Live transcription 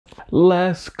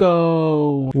Let's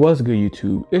go. What's good,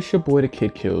 YouTube? It's your boy, the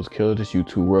Kid Kills this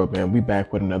YouTube world, man. We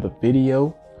back with another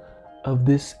video of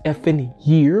this effing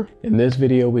year. In this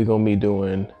video, we're gonna be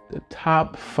doing the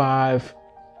top 5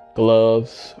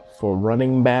 gloves for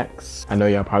running backs. I know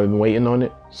y'all probably been waiting on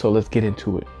it, so let's get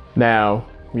into it. Now,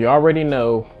 we already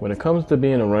know when it comes to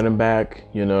being a running back,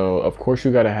 you know, of course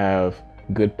you gotta have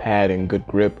good padding, good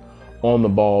grip on the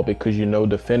ball, because you know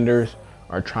defenders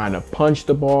are trying to punch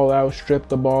the ball out, strip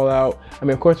the ball out. I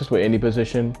mean, of course, it's with any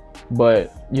position,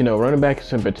 but you know, running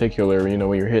backs in particular, you know,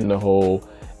 when you're hitting the hole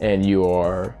and you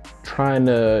are trying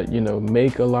to, you know,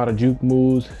 make a lot of juke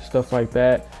moves, stuff like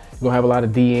that, you're gonna have a lot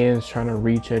of DNs trying to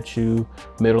reach at you,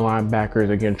 middle linebackers,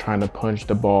 again, trying to punch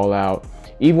the ball out.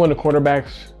 Even when the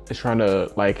quarterbacks is trying to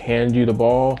like hand you the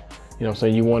ball, you know, so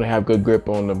you want to have good grip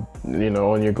on the, you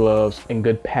know, on your gloves and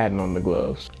good padding on the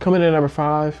gloves. Coming in at number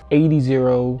 5,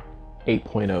 80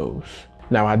 8.0s.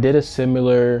 Now, I did a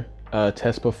similar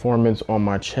test performance on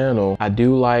my channel. I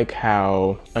do like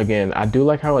how, again, I do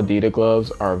like how Adidas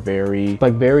gloves are very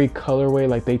colorway.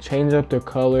 Like, they change up their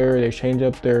color, they change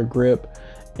up their grip.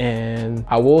 And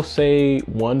I will say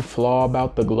one flaw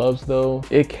about the gloves though,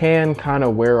 it can kind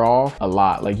of wear off a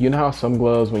lot. Like, you know how some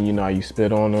gloves, when you know how you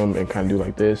spit on them and kind of do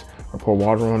like this, or pour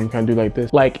water on them, kind of do like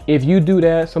this. Like, if you do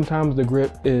that, sometimes the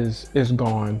grip is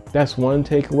gone. That's one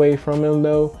takeaway from them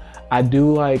though. I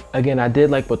do like, again, I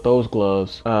did like with those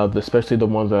gloves, especially the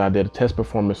ones that I did a test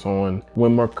performance on,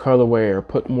 went more colorway or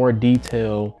put more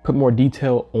detail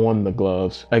on the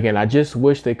gloves. Again, I just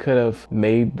wish they could have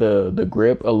made the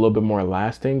grip a little bit more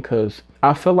lasting, because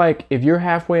I feel like if you're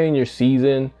halfway in your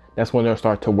season, that's when they'll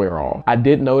start to wear off. I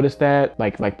did notice that,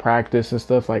 like practice and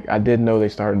stuff, like I did know they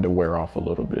started to wear off a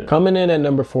little bit. Coming in at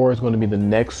number 4 is going to be the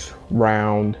Next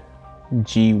Round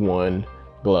G1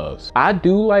 gloves. I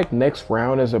do like Next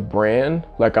Round as a brand.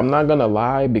 Like, I'm not gonna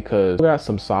lie, because I got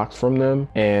some socks from them,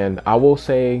 and I will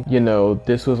say, you know,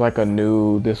 this was like a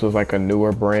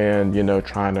newer brand, you know,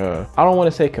 trying to, I don't want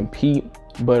to say compete,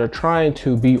 but are trying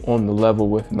to be on the level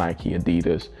with Nike,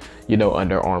 Adidas, you know,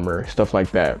 Under Armour, stuff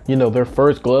like that. You know, their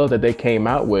first glove that they came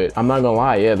out with, I'm not gonna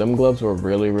lie, yeah, them gloves were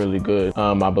really, really good.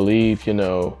 I believe, you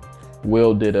know,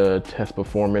 Will did a test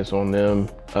performance on them.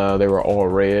 They were all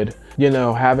red. You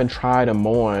know, having tried them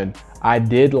on, I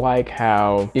did like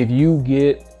how if you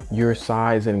get your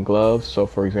size in gloves, so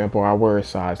for example, I wear a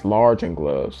size large in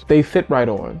gloves, they fit right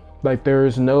on. Like,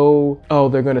 there's no, oh,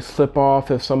 they're gonna slip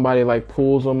off if somebody like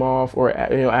pulls them off or,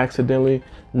 you know, accidentally.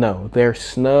 No, they're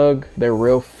snug, they're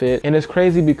real fit. And it's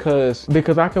crazy because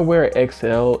I can wear an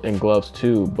XL in gloves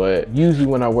too, but usually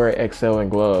when I wear an XL in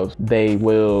gloves, they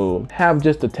will have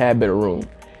just a tad bit of room.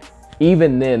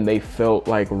 Even then, they felt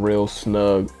like real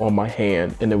snug on my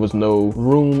hand, and there was no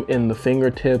room in the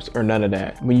fingertips or none of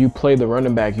that. When you play the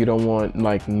running back, you don't want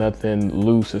like nothing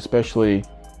loose, especially,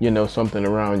 you know, something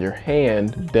around your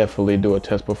hand. Definitely do a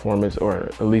test performance, or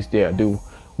at least, yeah, do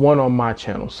one on my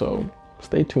channel. So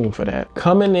stay tuned for that.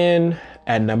 Coming in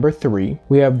at number 3,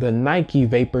 we have the Nike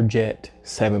VaporJet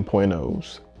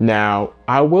 7.0s. Now,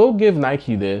 I will give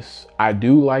Nike this. I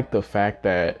do like the fact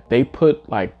that they put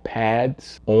like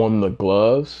pads on the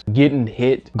gloves, getting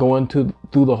hit, going through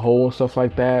the hole and stuff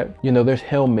like that. You know, there's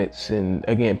helmets and,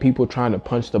 again, people trying to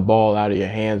punch the ball out of your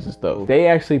hands and stuff. They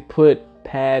actually put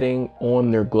padding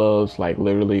on their gloves, like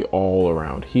literally all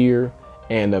around here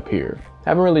and up here.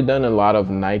 Haven't really done a lot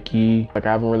of Nike, like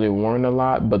I haven't really worn a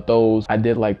lot, but those, I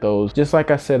did like those. Just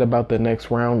like I said about the Next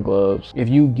Round gloves, if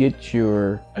you get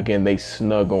your, again, they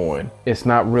snug on. It's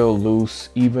not real loose,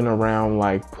 even around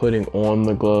like putting on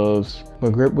the gloves. The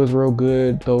grip was real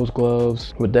good, those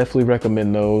gloves. Would definitely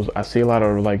recommend those. I see a lot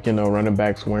of, like, you know, running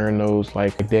backs wearing those,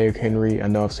 like Derrick Henry. I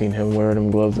know I've seen him wear them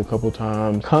gloves a couple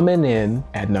times. Coming in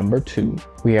at number 2,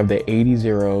 we have the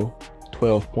 80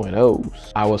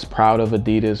 12.0s. I was proud of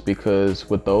Adidas because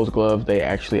with those gloves, they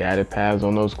actually added pads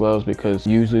on those gloves, because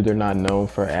usually they're not known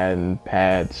for adding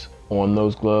pads on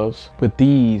those gloves. With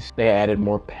these, they added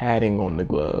more padding on the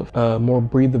glove, more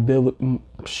breathability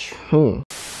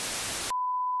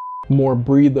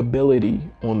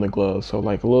on the gloves, so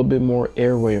like a little bit more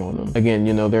airway on them. Again,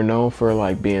 you know, they're known for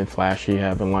like being flashy,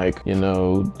 having like, you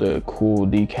know, the cool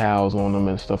decals on them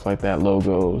and stuff like that,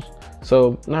 logos.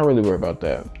 So not really worried about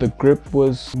that. The grip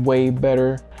was way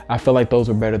better. I feel like those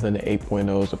are better than the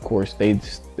 8.0s. Of course, they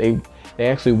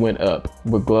actually went up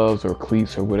with gloves or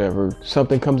cleats or whatever.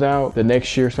 Something comes out, the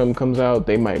next year something comes out,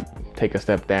 they might take a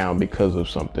step down because of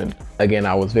something. Again,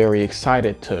 I was very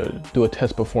excited to do a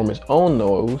test performance on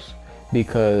those,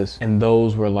 because, and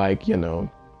those were like, you know,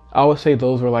 I would say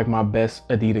those were like my best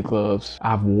Adidas gloves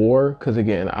I've wore, because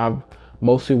again, I've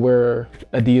mostly wear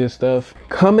Adidas stuff.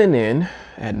 Coming in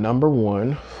at number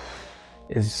 1,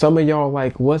 Is some of y'all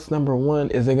like, what's number one?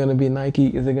 Is it gonna be Nike?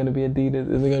 Is it gonna be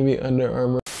Adidas? Is it gonna be Under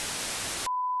Armour?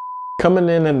 Coming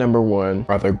in at number one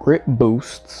are the Grip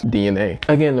Boosts DNA.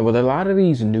 Again, with a lot of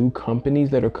these new companies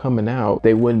that are coming out,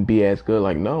 they wouldn't be as good.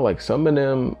 Like, no, like some of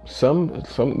them,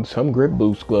 some Grip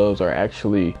Boost gloves are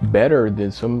actually better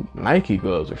than some Nike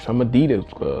gloves or some Adidas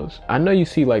gloves. I know you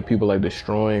see like people like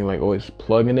destroying, like always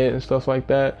plugging it and stuff like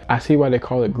that. I see why they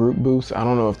call it Grip Boost. I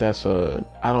don't know if that's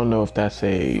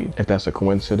a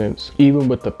coincidence. Even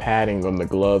with the padding on the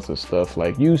gloves and stuff,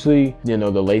 like usually, you know,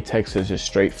 the latex is just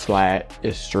straight flat,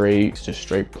 it's straight. It's just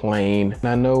straight plain. And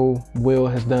I know Will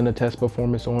has done a test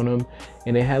performance on them,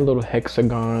 and they had little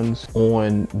hexagons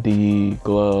on the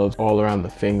gloves all around the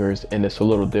fingers, and it's a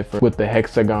little different with the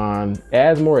hexagon. It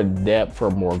adds more depth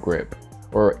for more grip,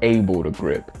 or able to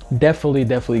grip.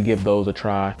 Definitely give those a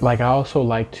try. Like, I also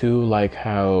like too, like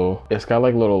how it's got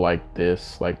like little like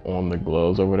this like on the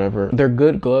gloves or whatever. They're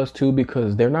good gloves too,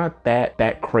 because they're not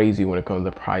that crazy when it comes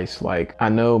to price. Like, I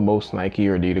know most Nike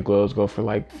or Adidas gloves go for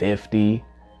like 50,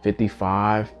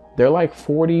 55. They're like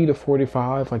 40 to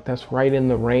 45. Like, that's right in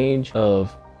the range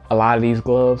of a lot of these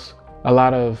gloves. A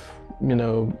lot of, you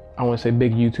know, I want to say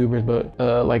big YouTubers,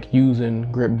 but like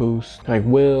using Grip Boost, like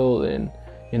Will and,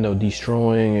 you know,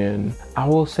 Destroying. And I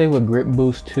will say with Grip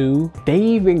Boost too, they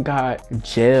even got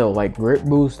gel, like Grip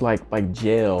Boost, like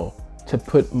gel to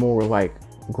put more like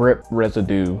grip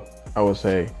residue, I would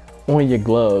say, on your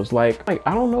gloves. Like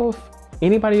I don't know if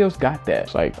anybody else got that.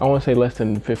 It's like, I want to say less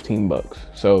than 15 bucks.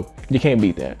 So you can't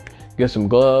beat that. Get some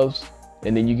gloves,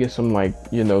 and then you get some, like,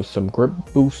 you know, some Grip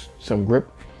Boost, some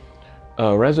grip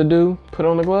residue put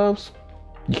on the gloves.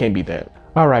 You can't beat that.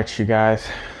 All right, you guys,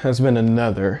 that's been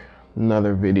another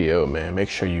video, man. Make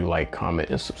sure you like, comment,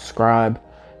 and subscribe.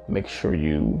 Make sure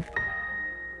you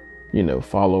know,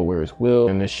 follow Where's Will.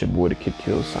 And this your boy, the Kid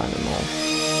Kills, signing off.